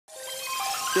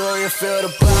Do you feel the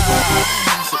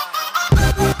vibes?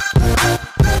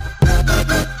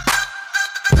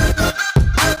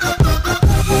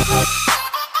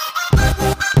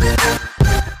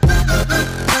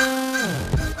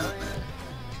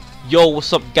 Yo,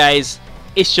 what's up guys?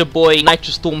 It's your boy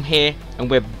Nitrostorm here, and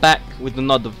we're back with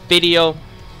another video.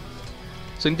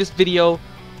 So in this video,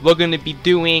 we're going to be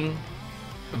doing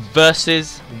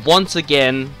versus once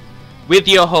again with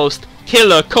your host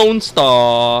Killer Cone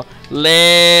Star.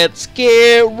 Let's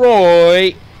get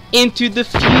right into the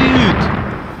feud.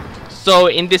 So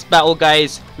in this battle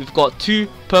guys, we've got two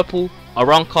purple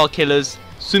arrancar killers,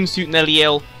 swimsuit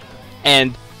neliel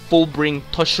and full bring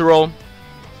TOSHIRO.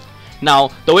 Now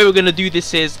the way we're gonna do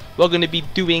this is we're gonna be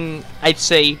doing, I'd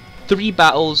say, three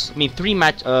rounds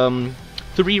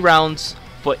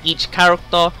for each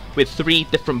character with three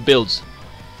different builds: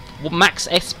 max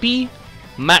SP,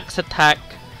 max attack,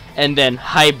 and then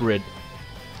hybrid.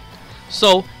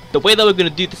 So the way that we're gonna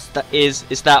do this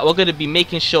is that we're gonna be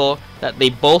making sure that they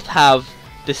both have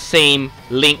the same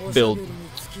link build.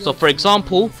 So for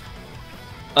example,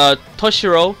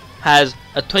 TOSHIRO has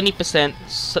a 20%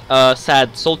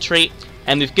 sad soul trait,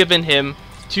 and we've given him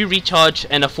 2 recharge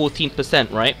and a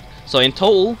 14%, right? So in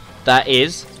total that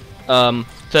is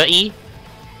 38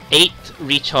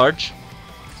 recharge,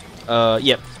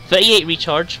 38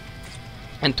 recharge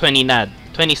and 20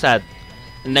 sad.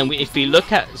 And then if we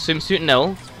look at swimsuit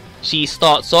NEL, she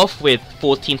starts off with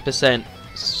 14%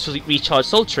 recharge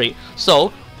soul trait,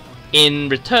 so in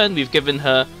return we've given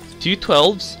her 2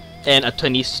 12s and a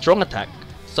 20 strong attack.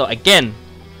 So again,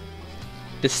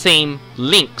 the same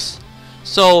links.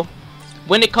 So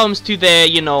when it comes to their,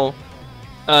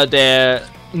 their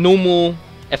normal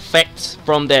effects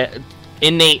from their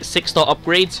innate 6-star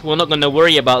upgrades, we're not going to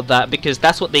worry about that because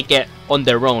that's what they get on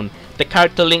their own. The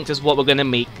character links is what we're going to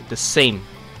make the same.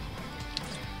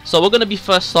 So we're going to be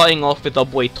first starting off with our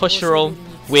boy TOSHIRO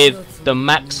with the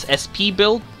max SP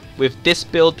build, with this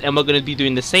build, and we're going to be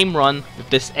doing the same run with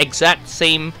this exact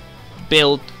same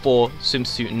build for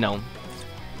swimsuit NEL.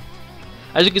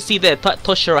 As you can see there,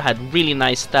 TOSHIRO had really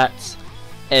nice stats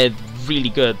and really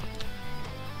good.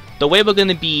 The way we're going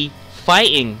to be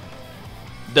fighting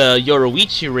the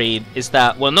Yoooo raid is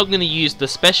that we're not going to use the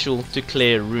special to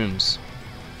clear rooms.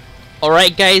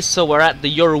 Alright guys, so we're at the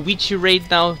Yoooo raid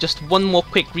now. Just one more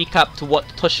quick recap to what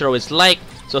TOSHIRO is like.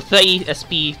 So 30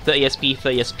 SP, 30 SP,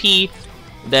 30 SP,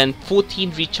 then 14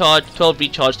 recharge, 12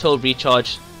 recharge, 12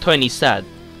 recharge, 20 sad.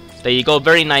 There you go,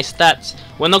 very nice stats.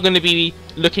 We're not going to be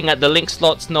looking at the link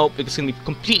slots, nope, it's going to be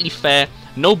completely fair.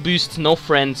 No boosts, no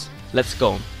friends, let's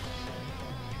go.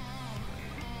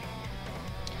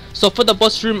 So for the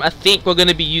boss room, I think we're going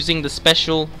to be using the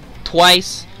special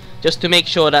twice, just to make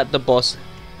sure that the boss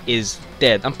is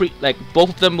dead. I'm pretty, like, both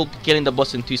of them will be killing the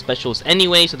boss in 2 specials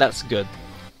anyway, so that's good.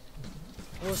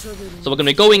 So we're going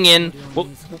to be going in,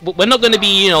 we're not going to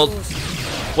be,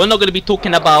 we're not going to be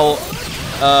talking about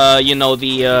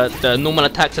the normal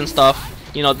attacks and stuff.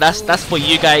 That's for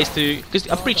you guys to, because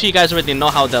I'm pretty sure you guys already know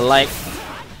how they're like.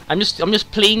 I'm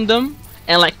just playing them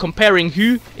and like comparing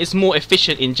who is more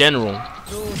efficient in general.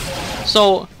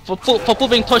 So for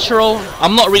pulling TOSHIRO,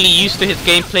 I'm not really used to his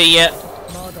gameplay yet.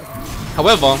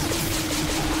 However,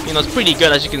 it's pretty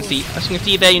good, as you can see. As you can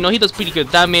see there, he does pretty good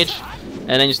damage.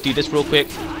 And then just do this real quick,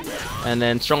 and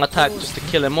then strong attack just to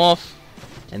kill him off,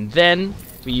 and then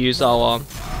we use our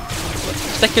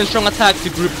second strong attack to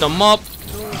group them up.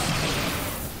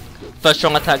 First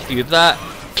strong attack, do that.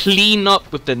 Clean up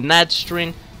with the NAD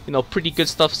string. Pretty good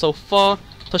stuff so far.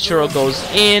 TOSHIRO goes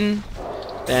in.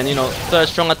 Then, third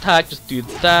strong attack, just do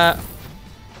that.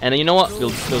 And then, you know what?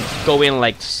 We'll go in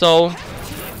like so.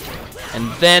 And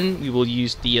then we will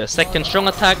use the second strong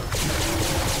attack.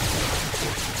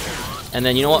 And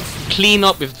then, clean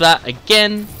up with that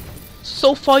again.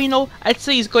 So far, I'd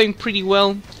say he's going pretty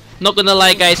well. Not gonna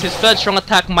lie guys, his third strong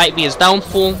attack might be his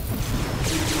downfall.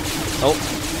 Oh,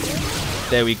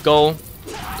 there we go.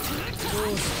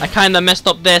 I kinda messed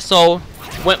up there, so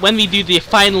when we do the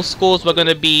final scores, we're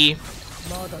gonna be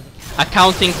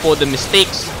accounting for the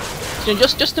mistakes. So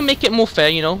just to make it more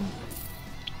fair,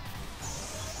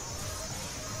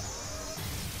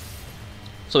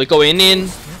 So we're going in,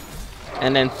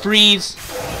 and then freeze,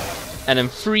 and then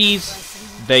freeze.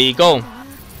 There you go.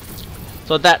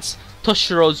 So that's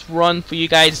TOSHIRO's run for you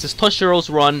guys. This is TOSHIRO's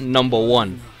run number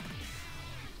 1.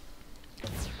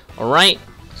 Alright,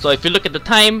 so if you look at the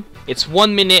time, it's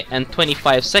 1 minute and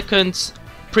 25 seconds.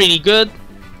 Pretty good.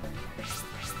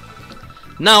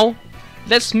 Now,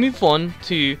 let's move on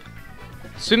to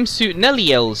swimsuit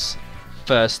neliel's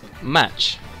first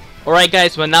match. Alright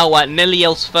guys, we're now at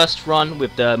neliel's first run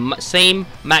with the same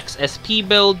max SP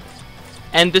build.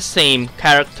 and the same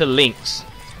character links.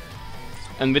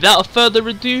 And without further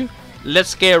ado,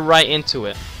 let's get right into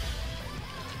it.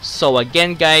 So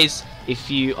again guys, if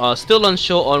you are still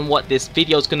unsure on what this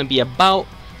video is going to be about,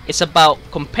 it's about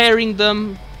comparing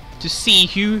them to see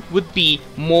who would be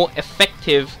more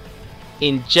effective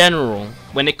in general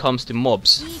when it comes to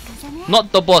mobs.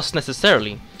 Not the boss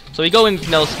necessarily. So we go in with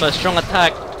NEL's first strong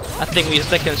attack. I think we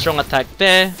second strong attack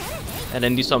there. And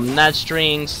then do some NAD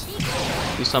strings.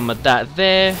 Do some of that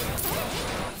there.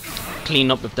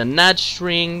 Clean up with the NAD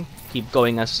string. Keep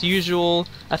going as usual.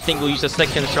 I think we'll use a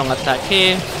second strong attack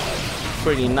here.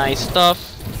 Pretty nice stuff.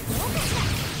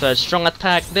 Third strong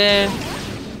attack there.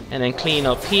 And then clean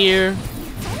up here.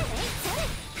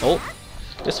 Oh,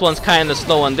 this one's kind of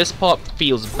slow on this part.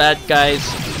 Feels bad, guys.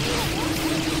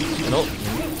 And oh,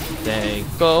 there you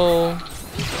go.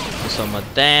 Do some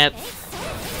of that.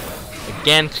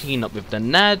 Again, clean up with the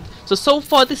NAD. So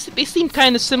far, they seem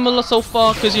kind of similar so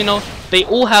far, because you know they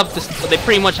all have this. They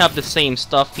pretty much have the same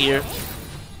stuff here.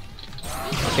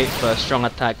 Okay, first strong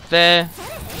attack there,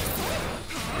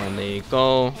 and there you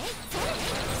go.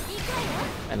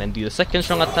 And then do the second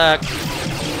strong attack.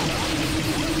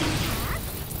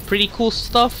 Pretty cool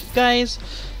stuff, guys.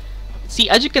 See,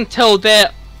 as you can tell,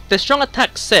 the strong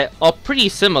attack set are pretty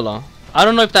similar. I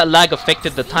don't know if that lag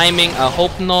affected the timing. I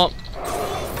hope not.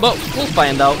 But we'll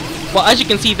find out. But as you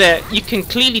can see there, you can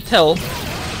clearly tell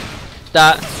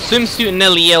that Swimsuit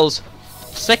Neliel's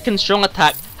second strong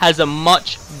attack has a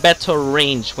much better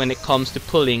range when it comes to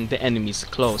pulling the enemies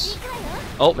close.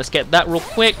 Oh, let's get that real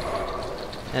quick.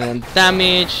 And then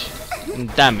damage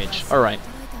and damage. Alright.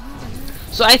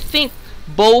 So I think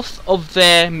both of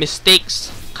their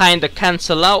mistakes kinda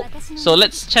cancel out. So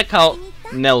let's check out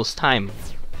NEL's time.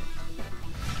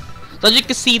 So as you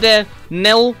can see there,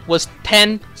 NEL was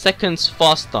 10 seconds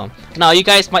faster. Now you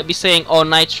guys might be saying, oh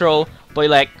Nitro, but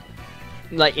like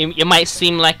it might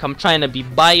seem like I'm trying to be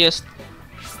biased.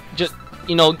 Just,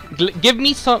 you know, give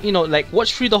me some, you know, like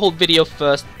watch through the whole video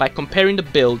first by comparing the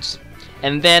builds,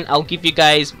 and then I'll give you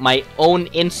guys my own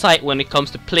insight when it comes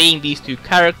to playing these two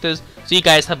characters, so you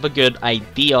guys have a good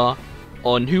idea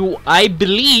on who I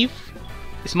believe,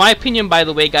 it's my opinion by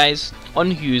the way guys, on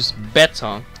who's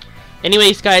better.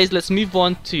 Anyways guys, let's move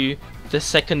on to the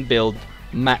second build,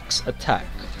 max attack.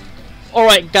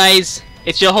 Alright guys,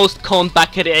 it's your host Cone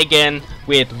back at it again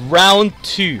with round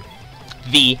 2,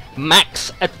 the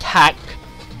max attack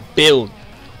build.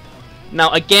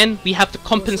 Now again, we have to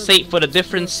compensate for the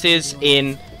differences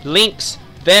in links,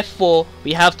 therefore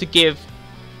we have to give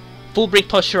Full Break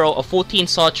TOSHIRO a 14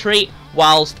 SAR trait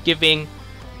whilst giving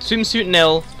Swimsuit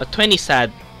NEL a 20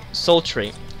 SAD soul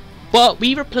trait. But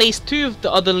we replaced 2 of the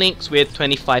other links with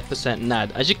 25%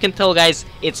 NAD. As you can tell guys,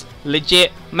 it's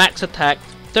legit max attack,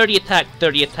 30 attack,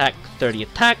 30 attack, 30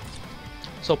 attack.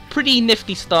 So pretty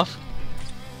nifty stuff.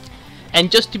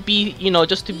 And just to be, you know,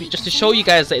 just to show you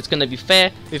guys that it's gonna be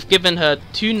fair, we've given her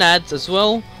 2 NADs as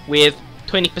well with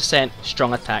 20%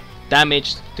 strong attack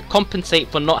damage to compensate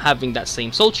for not having that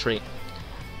same soul trait.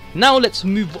 Now let's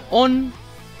move on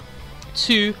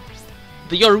to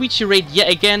the Yoruichi raid yet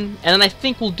again, and then I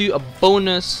think we'll do a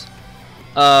bonus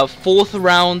 4th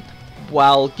round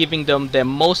while giving them their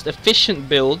most efficient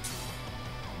build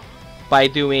by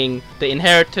doing the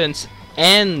inheritance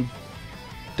and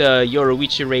the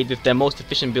Yoruichi raid with their most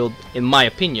efficient build in my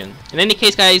opinion. In any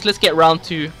case guys, let's get round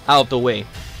 2 out of the way.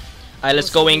 Alright, let's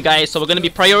go in guys. So we're going to be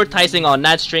prioritizing our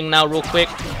NAD string now real quick.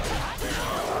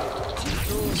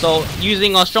 So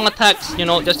using our strong attacks, you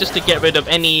know, just to get rid of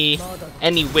any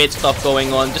weird stuff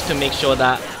going on, just to make sure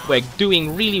that we're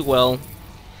doing really well.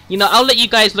 You know, I'll let you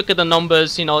guys look at the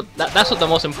numbers, you know, that's what the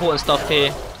most important stuff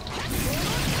here.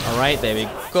 Alright, there we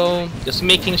go. Just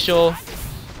making sure.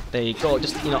 There you go.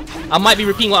 Just, you know, I might be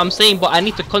repeating what I'm saying, but I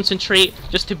need to concentrate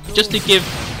just to give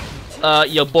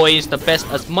your boys the best,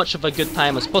 as much of a good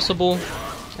time as possible.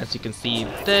 As you can see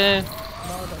there.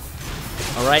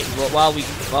 Alright, well,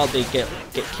 while they get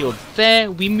killed there,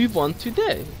 we move on to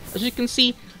there. As you can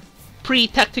see, pretty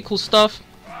tactical stuff.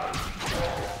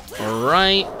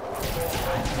 Alright.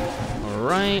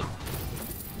 Alright.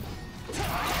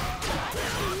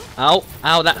 Ow,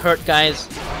 ow, that hurt guys.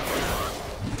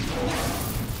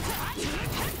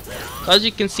 So as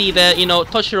you can see there, you know,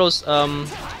 Toshiro's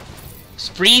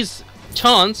freeze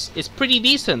chance is pretty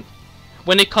decent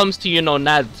when it comes to, you know,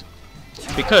 NAD,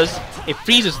 because it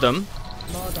freezes them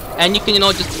and you can, you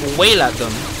know, just wail at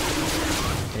them.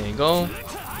 There you go.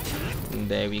 And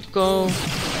there we go.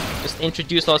 Just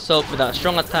introduce ourselves with that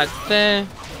strong attack there.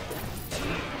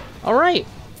 Alright,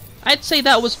 I'd say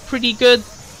that was pretty good.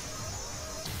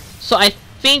 So I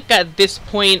think at this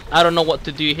point I don't know what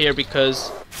to do here,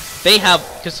 because they have,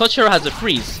 because Toshiro has a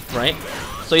freeze, right?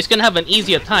 So he's gonna have an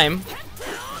easier time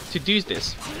to do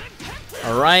this.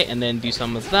 Alright, and then do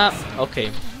some of that.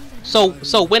 Okay. So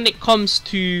when it comes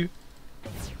to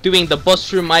doing the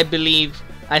boss room, I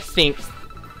think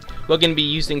we're gonna be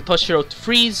using Toshiro to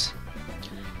freeze,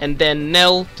 and then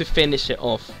NEL to finish it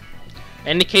off. In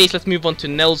any case, let's move on to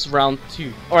NEL's round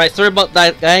 2. Alright, sorry about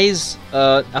that, guys.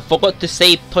 I forgot to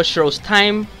say Toshiro's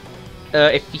time.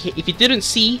 If you didn't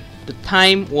see, the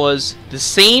time was the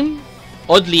same,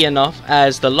 oddly enough,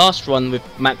 as the last run with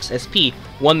max SP,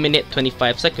 1 minute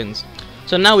 25 seconds.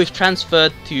 So now we've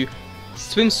transferred to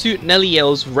Swimsuit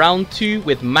Neliel's round 2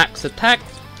 with max attack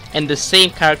and the same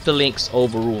character links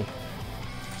overall.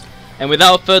 And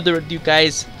without further ado,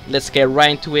 guys, let's get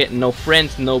right into it. No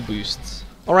friends, no boosts.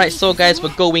 Alright, so guys,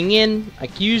 we're going in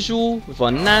like usual with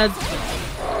our NAD.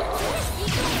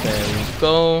 There we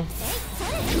go.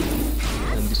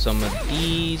 And do some of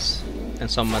these and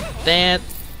some of that.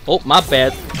 Oh, my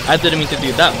bad. I didn't mean to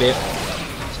do that bit.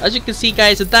 So as you can see,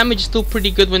 guys, the damage is still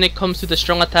pretty good when it comes to the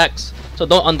strong attacks. So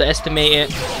don't underestimate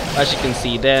it. As you can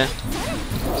see there.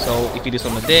 So if you do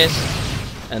some of this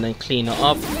and then clean it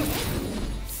up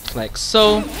like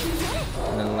so,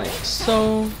 and then like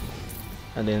so,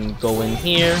 and then go in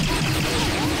here,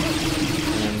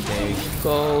 and there you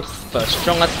go. First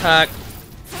strong attack.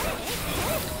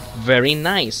 Very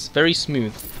nice, very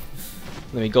smooth.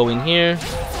 Let me go in here.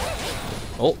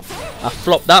 Oh, I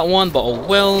flopped that one, but oh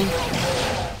well.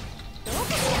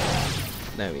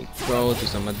 There we go. Do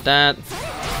some of that. 1,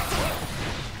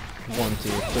 2,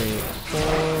 3,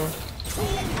 4.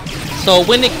 So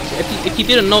when if you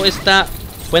didn't notice that,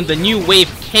 when the new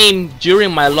wave came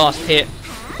during my last hit,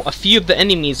 a few of the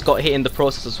enemies got hit in the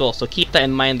process as well. So keep that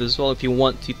in mind as well if you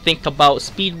want to think about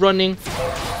speed running.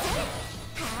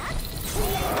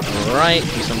 Alright,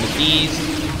 do some of these.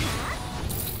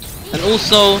 And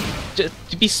also,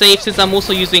 to be safe, since I'm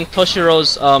also using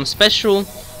Toshiro's special,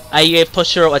 I gave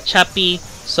Toshiro a chappy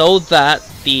so that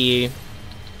it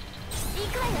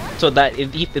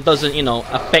doesn't, you know,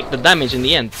 affect the damage in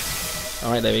the end.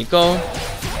 Alright, there we go.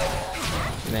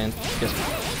 And then just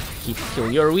kill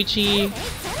Yoruichi.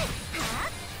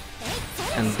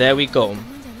 And there we go.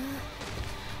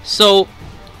 So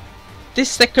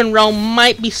this second round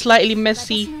might be slightly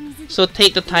messy, so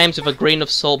take the times with a grain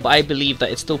of salt, but I believe that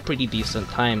it's still pretty decent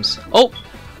times. Oh,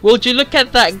 would you look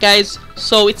at that, guys?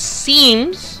 So it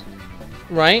seems,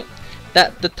 right,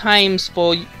 that the times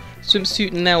for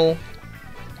Swimsuit NEL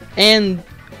and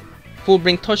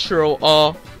Fullbring Toshiro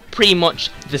are pretty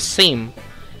much the same.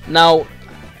 Now,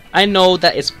 I know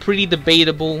that it's pretty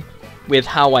debatable with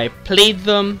how I played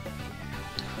them,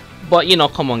 but you know,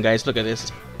 come on guys, look at this.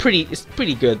 It's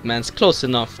pretty good, man. It's close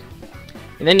enough.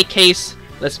 In any case,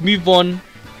 let's move on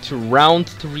to round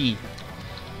 3.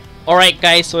 Alright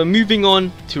guys, so we're moving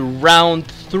on to round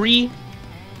 3.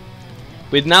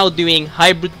 We're now doing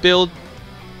hybrid build,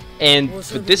 and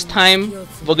for this time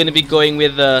we're going to be going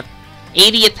with a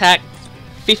 80 attack,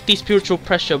 50 spiritual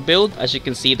pressure build. As you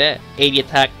can see there, 80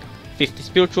 attack, 50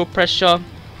 spiritual pressure.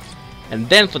 And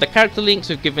then for the character links,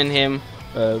 we've given him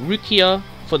Rukia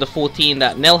for the 14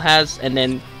 that NEL has, and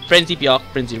then Frenzy Byakuya,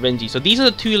 Frenzy Renji. So these are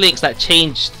the 2 links that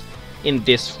changed in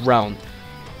this round.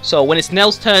 So when it's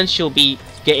NEL's turn, she'll be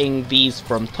getting these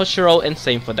from Toshiro, and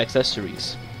same for the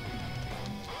accessories.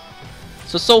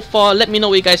 So far, let me know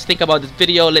what you guys think about this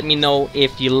video. Let me know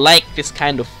if you like this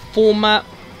kind of format,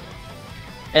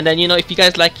 and then, you know, if you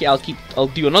guys like it, I'll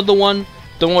do another one.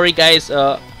 Don't worry guys,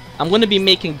 I'm gonna be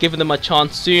giving them a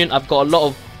chance soon. I've got a lot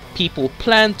of people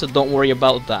planned, so don't worry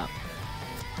about that.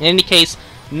 In any case,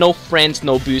 no friends,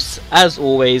 no boosts. As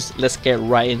always, let's get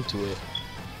right into it.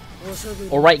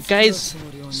 Alright guys,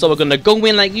 so we're gonna go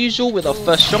in like usual with our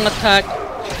first strong attack,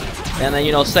 and then,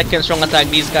 you know, second strong attack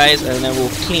these guys, and then we'll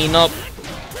clean up.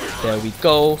 There we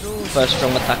go. First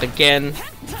strong attack again.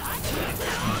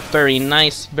 Very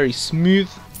nice, very smooth.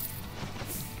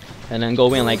 And then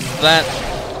go in like that.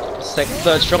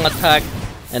 Third strong attack,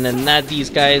 and then nab these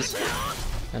guys,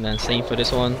 and then same for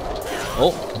this one.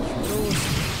 Oh,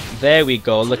 there we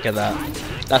go. Look at that.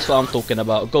 That's what I'm talking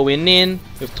about. Going in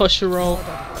with Toshiro.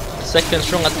 Second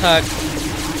strong attack.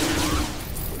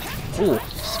 Ooh,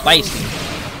 spicy.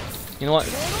 You know what?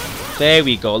 There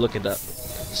we go. Look at that.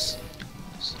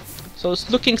 So it's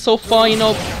looking so far, you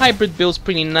know, hybrid build's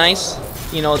pretty nice.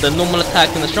 You know, the normal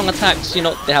attack and the strong attacks, you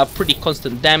know, they have pretty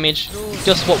constant damage.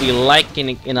 Just what we like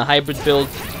in a hybrid build.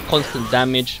 Constant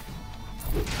damage.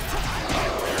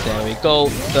 There we go.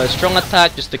 The strong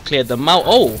attack just to clear them out.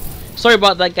 Oh, sorry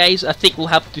about that guys. I think we'll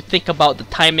have to think about the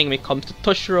timing when it comes to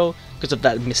Toshiro because of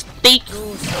that mistake.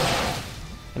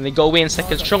 And they go in,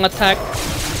 second strong attack.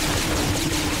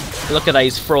 Look at that,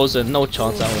 he's frozen. No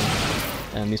chance that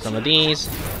one. And do some of these.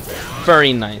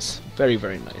 Very nice. Very,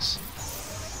 very nice.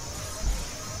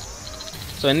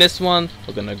 So in this one,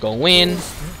 we're gonna go in.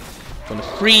 Gonna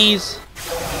freeze.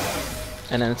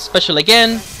 And then special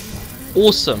again.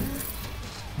 Awesome.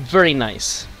 Very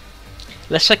nice.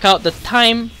 Let's check out the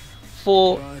time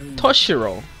for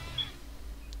TOSHIRO.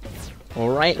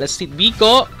 Alright, let's see. We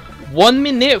got 1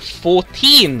 minute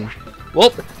 14.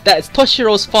 Well, that is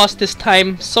TOSHIRO's fastest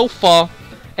time so far.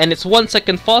 And it's 1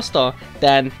 second faster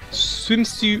than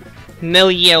Swimsuit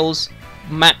neliel's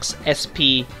max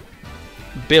SP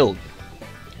build.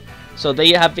 So there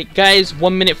you have it, guys.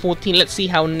 1 minute 14. Let's see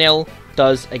how NEL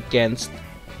does against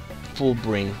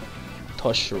Fullbring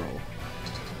TOSHIRO.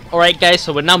 Alright guys,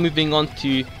 so we're now moving on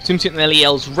to Swimsuit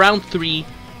neliel's round 3,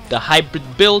 the hybrid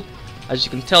build. As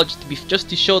you can tell, just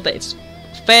to show that it's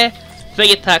fair,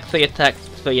 30 attack,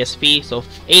 30 SP, so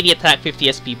 80 attack,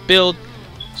 50 SP build.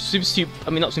 Frenzy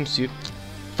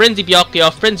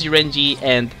Byakuya, Frenzy Renji,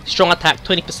 and strong attack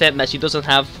 20% that she doesn't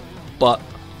have, but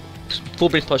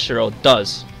Fullbring TOSHIRO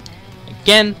does.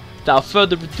 Again, without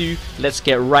further ado, let's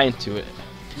get right into it.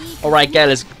 Alright guys,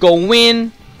 let's go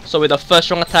in. So with our first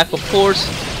strong attack, of course,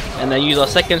 and then use our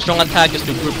second strong attack just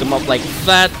to group them up like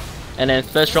that. And then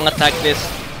first strong attack this,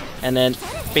 and then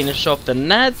finish off the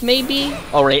NAD maybe?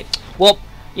 Alright, well,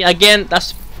 yeah, again,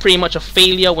 that's pretty much a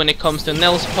failure when it comes to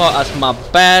NEL's part. That's my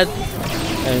bad.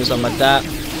 And something like that.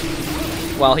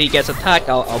 While he gets attacked,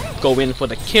 I'll go in for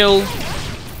the kill.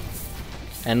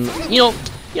 And you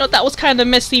know that was kind of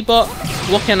messy, but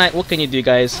what can you do,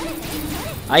 guys?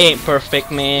 I ain't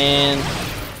perfect, man.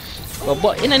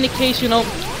 But in any case, you know,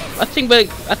 I think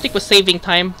we're saving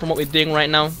time from what we're doing right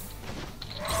now.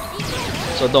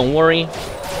 So don't worry.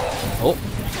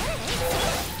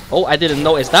 Oh, I didn't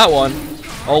notice that one.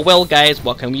 Oh well, guys,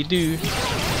 what can we do?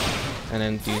 And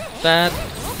then do that.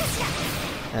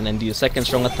 And then do the second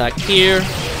strong attack here.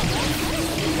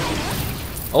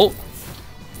 Oh,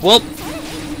 well.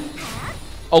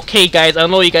 Okay, guys, I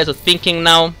know what you guys are thinking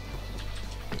now.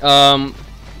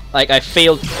 Like I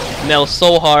failed NEL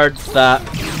so hard that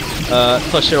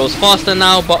TOSHIRO's faster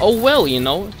now, but oh well, you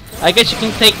know. I guess you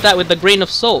can take that with a grain of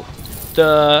salt.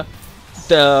 The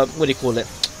what do you call it?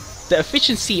 The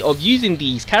efficiency of using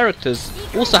these characters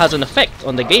also has an effect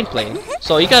on the gameplay,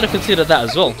 so you gotta consider that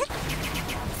as well.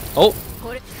 Oh,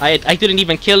 I didn't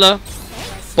even kill her,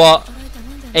 but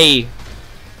hey,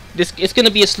 it's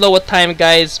gonna be a slower time,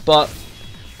 guys. But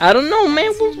I don't know,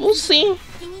 man. We'll see.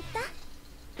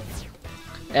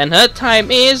 And her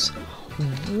time is,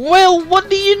 well, what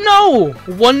do you know?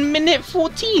 1 minute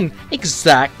 14,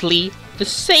 exactly the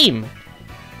same.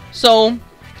 So,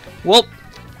 well,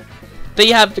 there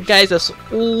you have it, guys. That's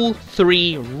all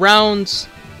 3 rounds,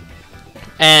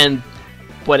 and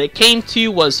what it came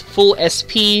to was full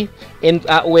SP,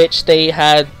 at which they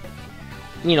had,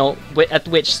 you know, at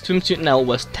which Swimsuit NEL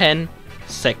was 10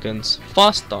 seconds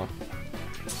faster.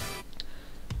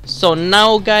 So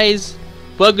now, guys,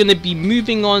 we're gonna be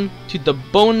moving on to the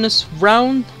bonus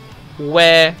round,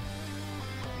 where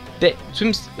the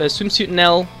Swimsuit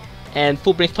NEL and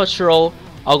Fullbring TOSHIRO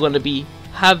are gonna be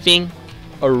having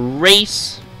a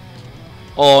race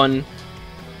on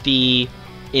the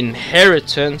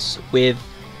inheritance with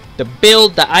the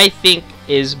build that I think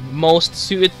is most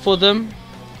suited for them,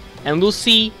 and we'll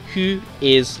see who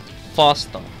is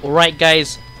faster. Alright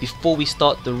guys, before we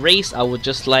start the race, I would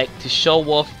just like to show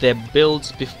off their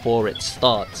builds before it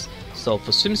starts. So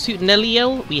for Swimsuit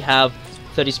neliel, we have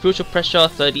 30 spiritual pressure,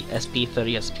 30 SP,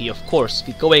 30 SP of course. If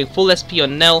you're going full SP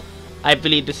on NEL, I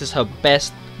believe this is her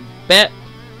best bet.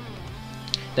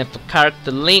 Then for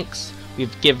character links,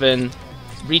 we've given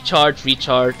recharge,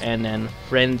 and then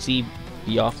Frenzy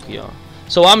Byakuya.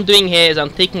 So what I'm doing here is I'm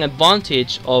taking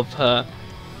advantage of her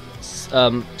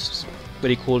what do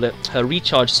you call it, her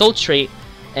recharge soul trait,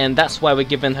 and that's why we're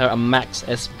giving her a max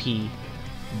SP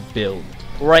build.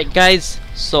 Alright guys,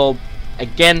 so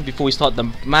again, before we start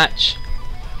the match,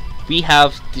 we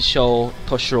have to show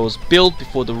TOSHIRO's build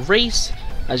before the race.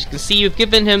 As you can see, we've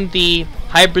given him the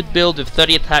hybrid build with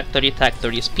 30 attack,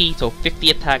 30 SP, so 50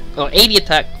 attack, or 80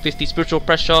 attack, 50 spiritual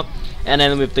pressure, and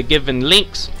then with the given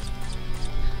links,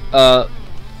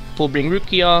 Fullbring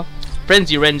Rukia,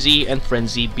 Frenzy Renji, and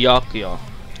Frenzy Byakuya.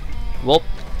 Well,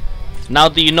 now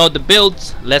that you know the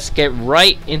builds, let's get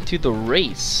right into the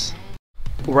race.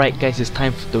 Alright guys, it's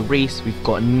time for the race. We've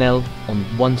got NEL on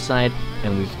one side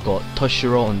and we've got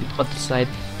TOSHIRO on the other side.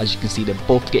 As you can see, they're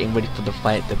both getting ready for the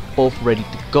fight. They're both ready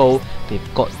to go.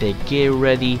 They've got their gear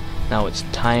ready. Now it's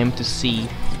time to see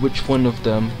which one of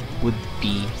them would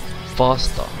be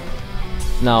faster.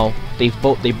 Now they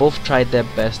both tried their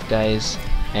best, guys.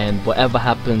 and whatever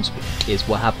happens is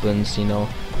what happens, you know.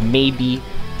 Maybe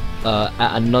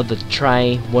at another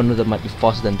try one of them might be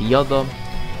faster than the other,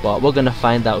 but we're gonna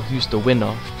find out who's the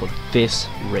winner for this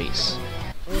race.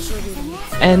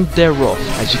 And they're off.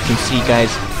 As you can see,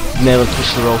 guys, NEL and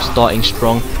TOSHIRO starting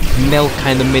strong. NEL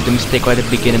kind of made a mistake right at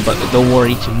the beginning, but don't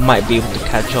worry, she might be able to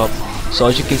catch up. So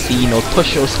as you can see, you know,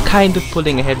 TOSHIRO's kind of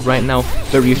pulling ahead right now,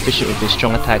 very efficient with his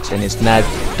strong attacks, and his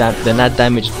the NAD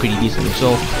damage is pretty decent as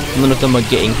well. None of them are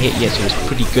getting hit yet, so it's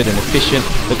pretty good and efficient.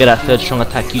 Look at that third strong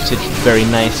attack usage, very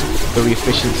nice, very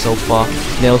efficient so far.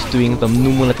 NEL's doing the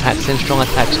normal attacks and strong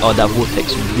attacks. Oh, that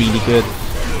vortex is really good.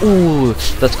 Ooh,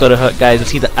 that's gotta hurt, guys. I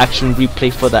see the action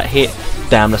replay for that hit.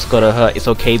 Damn, that's gotta hurt. It's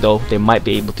okay though, they might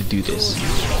be able to do this.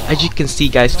 As you can see,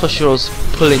 guys, TOSHIRO's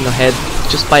pulling ahead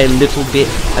just by a little bit.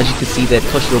 As you can see there,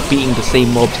 TOSHIRO beating the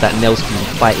same mobs that NEL's been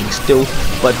fighting still.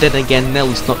 But then again,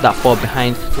 NEL is not that far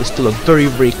behind. It's still a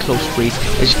very close race.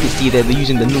 As you can see there, they're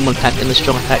using the normal attack and the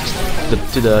strong attacks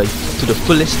to the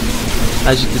fullest.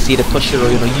 As you can see, the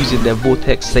TOSHIRO, you know, using their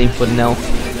vortex, same for NEL.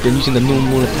 They're using the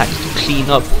normal attacks to clean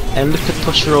up. And look at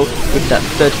TOSHIRO with that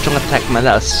third strong attack, man,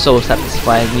 that is so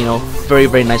satisfying, you know.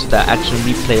 Very nice with that action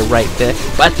replay right there.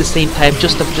 But at the same time,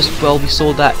 just well, we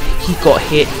saw that he got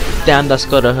hit. Damn, that's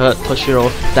gotta hurt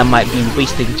TOSHIRO. That might be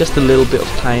wasting just a little bit of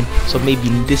time, so maybe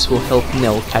this will help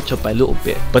NEL catch up by a little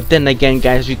bit. But then again,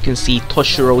 guys, you can see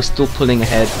TOSHIRO is still pulling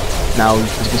ahead. Now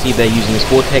as you can see, they're using his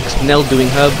vortex, NEL doing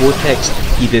her vortex.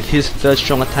 He did his third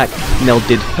strong attack, NEL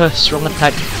did her strong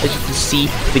attack. As you can see,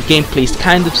 the gameplay is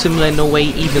kind of similar in a way,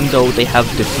 even though they have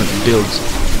different builds.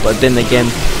 But then again,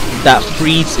 that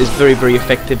freeze is very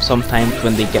effective sometimes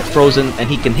when they get frozen, and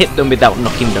he can hit them without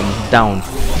knocking them down.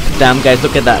 Damn, guys,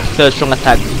 look at that third strong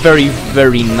attack,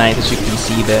 very nice. As you can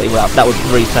see there, wow, that was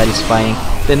very satisfying.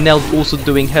 Then NEL also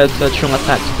doing her third strong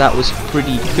attack, so that was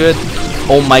pretty good.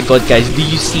 Oh my god, guys, do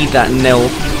you see that NEL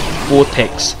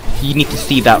vortex? You need to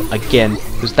see that again,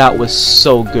 because that was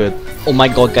so good. Oh my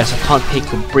god, guys, I can't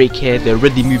take a break here. They're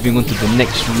already moving on to the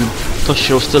next room.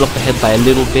 TOSHIRO still up ahead by a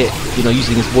little bit, you know,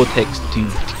 using his vortex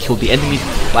to kill the enemies.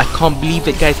 But I can't believe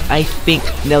it, guys. I think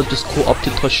NEL just caught up to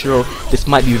TOSHIRO. This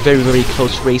might be a very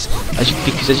close race,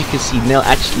 because as you can see, NEL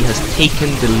actually has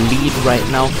taken the lead right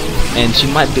now, and she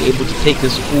might be able to take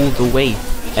us all the way.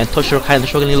 And TOSHIRO kind of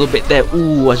struggling a little bit there.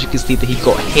 Ooh, as you can see that he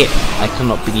got hit. I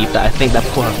cannot believe that. I think that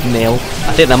put her nail.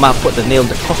 I think that might put the nail in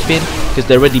the coffin, because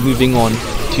they're already moving on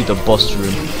to the boss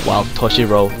room while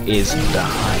TOSHIRO is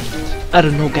behind. I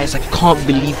don't know, guys, I can't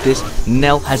believe this.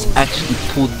 NEL has actually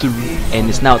pulled through and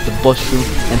is now at the boss room,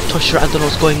 and TOSHIRO, I don't know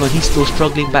what's going on, he's still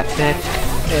struggling back there.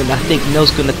 And I think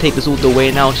NEL's gonna take us all the way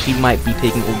now. She might be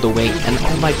taking all the way, and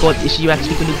oh my god, is she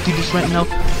actually gonna do this right now?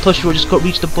 TOSHIRO just got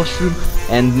reached the boss room,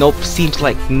 and nope, seems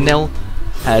like NEL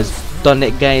has done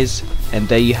it, guys. And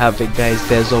there you have it, guys,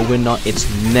 there's our winner, it's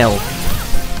NEL.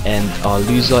 And our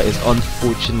loser is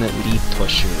unfortunately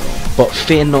TOSHIRO. But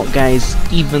fear not, guys,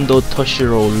 even though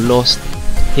TOSHIRO lost,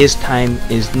 his time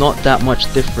is not that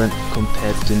much different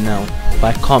compared to NEL.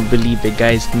 But I can't believe it,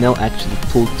 guys, NEL actually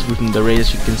pulled through from the race.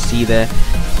 As you can see there,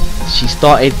 she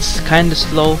started kinda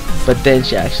slow, but then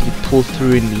she actually pulled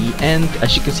through in the end.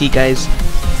 As you can see, guys,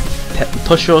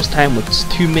 TOSHIRO's time was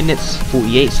 2 minutes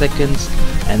 48 seconds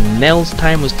and NEL's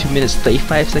time was 2 minutes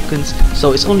 35 seconds,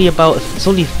 so it's only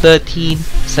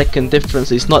 13-second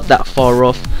difference. It's not that far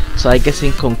off. So I guess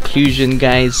in conclusion,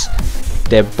 guys,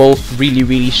 they're both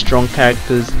really strong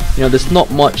characters. You know, there's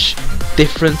not much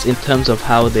difference in terms of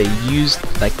how they're used,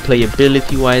 like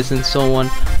playability wise and so on,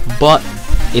 but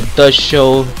it does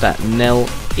show that NEL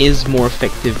is more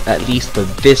effective, at least for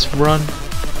this run.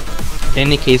 In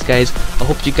any case, guys, I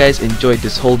hope you guys enjoyed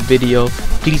this whole video.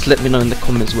 Please let me know in the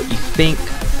comments what you think.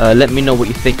 Let me know what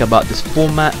you think about this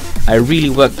format. I really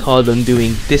worked hard on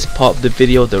doing this part of the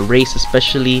video, the race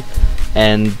especially,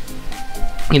 and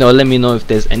you know, let me know if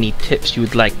there's any tips you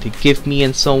would like to give me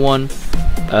and so on.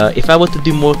 If I were to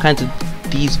do more kinds of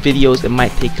these videos, it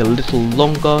might take a little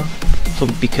longer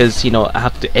because, you know, I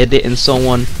have to edit and so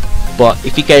on. But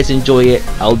if you guys enjoy it,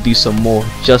 I'll do some more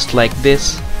just like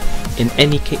this. In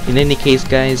any case,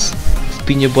 guys, it's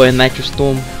been your boy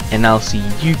Nitrostorm, and I'll see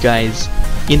you guys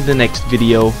in the next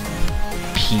video.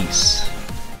 Peace.